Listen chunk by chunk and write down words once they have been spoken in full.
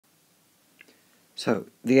So,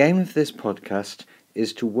 the aim of this podcast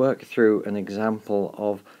is to work through an example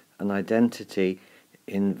of an identity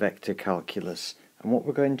in vector calculus. And what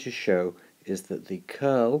we're going to show is that the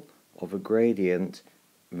curl of a gradient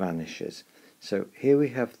vanishes. So here we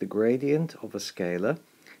have the gradient of a scalar.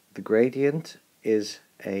 The gradient is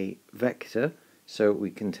a vector, so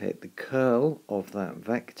we can take the curl of that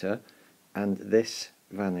vector and this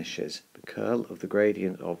vanishes. The curl of the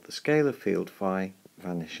gradient of the scalar field phi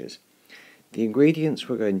vanishes. The ingredients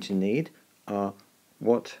we're going to need are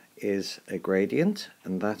what is a gradient,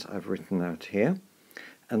 and that I've written out here,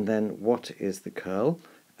 and then what is the curl,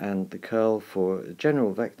 and the curl for a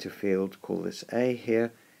general vector field, call this A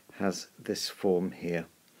here, has this form here.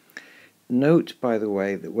 Note, by the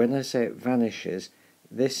way, that when I say it vanishes,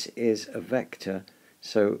 this is a vector,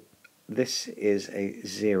 so this is a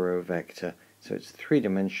zero vector, so it's a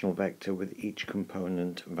three-dimensional vector with each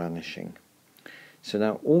component vanishing. So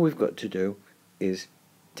now all we've got to do is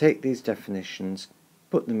take these definitions,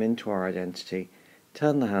 put them into our identity,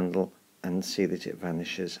 turn the handle and see that it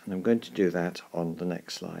vanishes, and I'm going to do that on the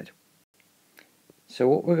next slide. So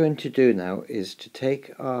what we're going to do now is to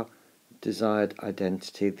take our desired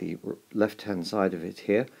identity, the left hand side of it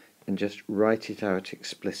here, and just write it out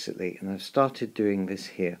explicitly, and I've started doing this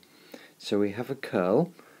here. So we have a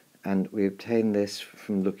curl, and we obtain this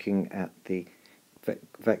from looking at the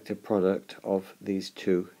vector product of these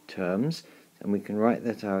two terms, and we can write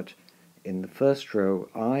that out in the first row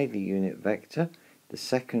I, the unit vector, the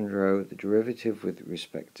second row the derivative with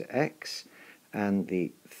respect to x, and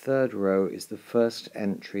the third row is the first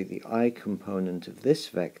entry, the I component of this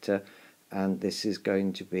vector, and this is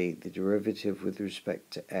going to be the derivative with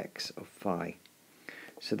respect to x of phi.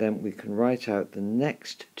 So then we can write out the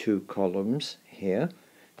next two columns here,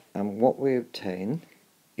 and what we obtain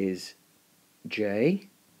is j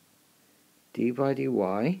d by dy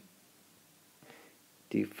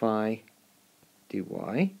d phi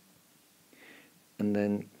dy, and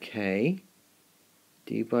then k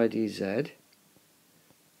d by dz,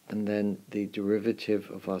 and then the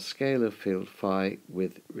derivative of our scalar field phi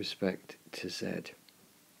with respect to z.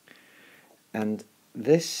 And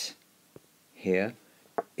this here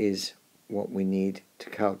is what we need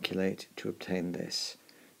to calculate to obtain this.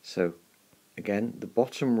 So again, the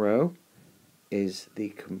bottom row is the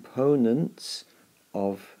components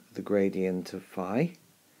of the gradient of phi,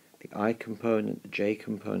 the I component, the j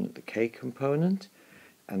component, the k component,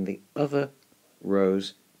 and the other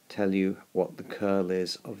rows tell you what the curl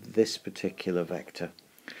is of this particular vector.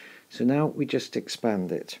 So now we just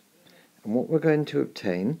expand it, and what we're going to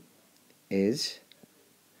obtain is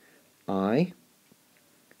I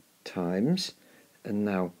times, and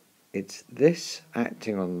now it's this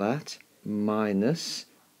acting on that minus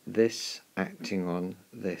this acting on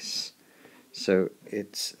this. So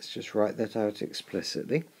let's just write that out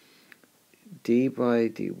explicitly. D by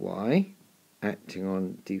dy acting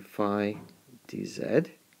on d phi dz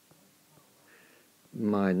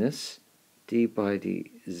minus d by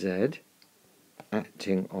dz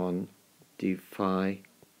acting on d phi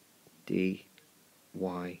dy,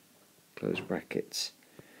 close brackets.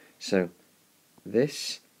 So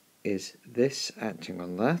this is this acting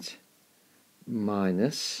on that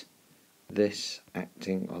minus this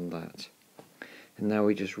acting on that. And now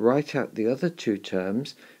we just write out the other two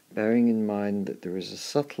terms, bearing in mind that there is a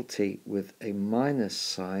subtlety with a minus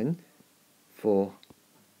sign for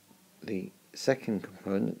the second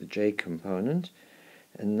component, the j component.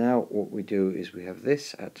 And now what we do is we have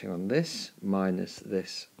this acting on this minus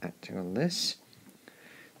this acting on this.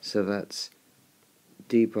 So that's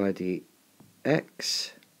d by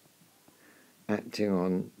dx acting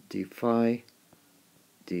on d phi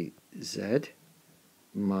dz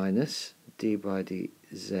minus d by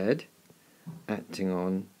dz acting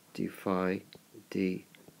on d phi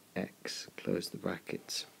dx, close the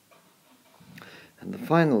brackets. And the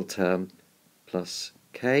final term plus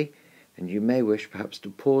k, and you may wish perhaps to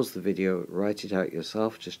pause the video, write it out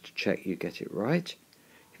yourself just to check you get it right.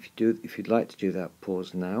 If you'd like to do that,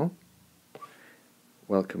 pause now.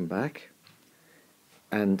 Welcome back.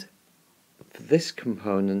 And for this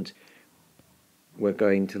component, we're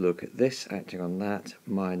going to look at this acting on that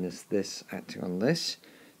minus this acting on this.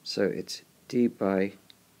 So it's d by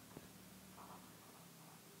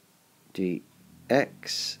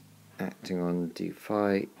dx acting on d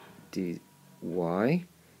phi dy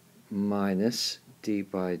minus d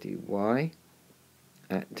by dy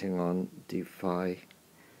acting on d phi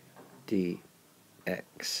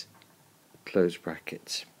dx, close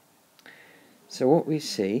brackets. So what we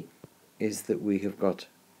see is that we have got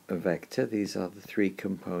a vector. These are the three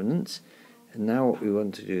components, and now what we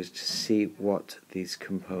want to do is to see what these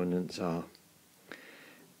components are.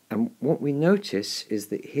 And what we notice is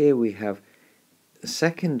that here we have a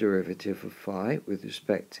second derivative of phi with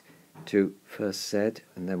respect to first z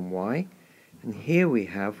and then y, and here we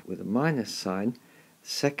have, with a minus sign,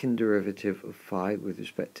 second derivative of phi with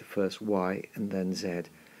respect to first y and then z.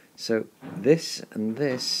 So this and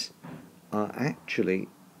this are actually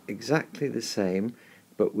exactly the same,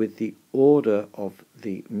 but with the order of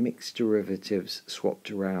the mixed derivatives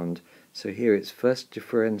swapped around. So here it's first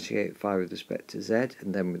differentiate phi with respect to z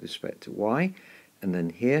and then with respect to y, and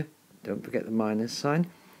then here, don't forget the minus sign,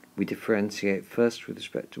 we differentiate first with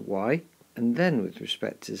respect to y and then with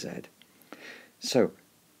respect to z. So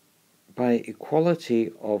by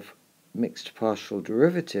equality of mixed partial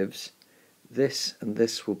derivatives, this and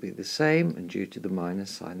this will be the same, and due to the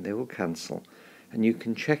minus sign they will cancel. And you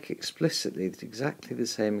can check explicitly that exactly the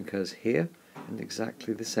same occurs here and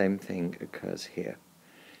exactly the same thing occurs here.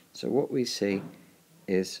 So what we see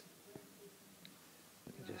is,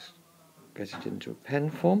 let me just get it into a pen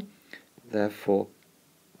form, therefore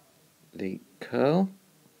the curl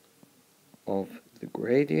of the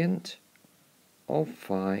gradient of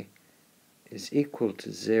phi is equal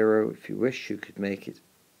to 0. If you wish, you could make it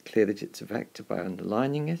clear that it's a vector by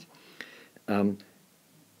underlining it,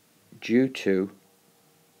 due to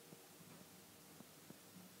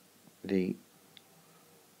the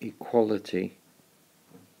equality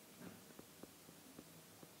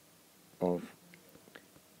of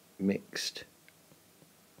mixed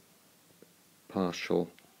partial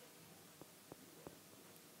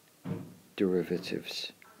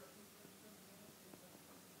derivatives.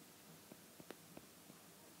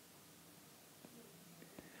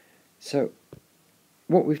 So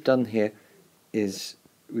what we've done here is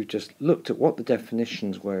we've just looked at what the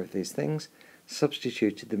definitions were of these things,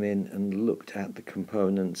 substituted them in, and looked at the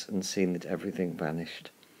components and seen that everything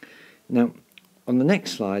vanished. Now, on the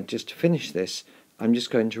next slide, just to finish this, I'm just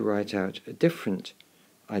going to write out a different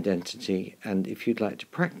identity, and if you'd like to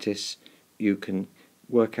practice, you can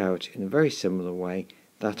work out in a very similar way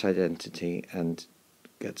that identity and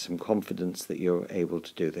get some confidence that you're able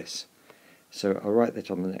to do this. So I'll write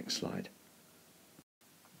that on the next slide.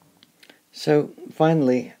 So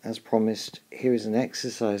finally, as promised, here is an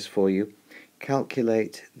exercise for you.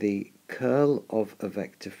 Calculate the curl of a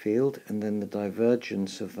vector field and then the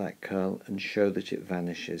divergence of that curl and show that it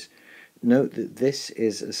vanishes. Note that this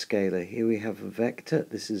is a scalar. Here we have a vector,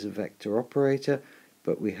 this is a vector operator,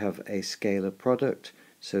 but we have a scalar product,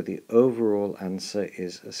 so the overall answer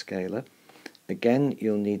is a scalar. Again,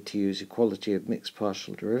 you'll need to use equality of mixed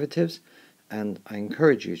partial derivatives, and I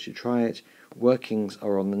encourage you to try it. Workings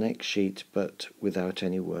are on the next sheet, but without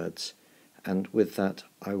any words. And with that,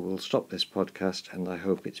 I will stop this podcast, and I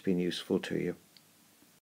hope it's been useful to you.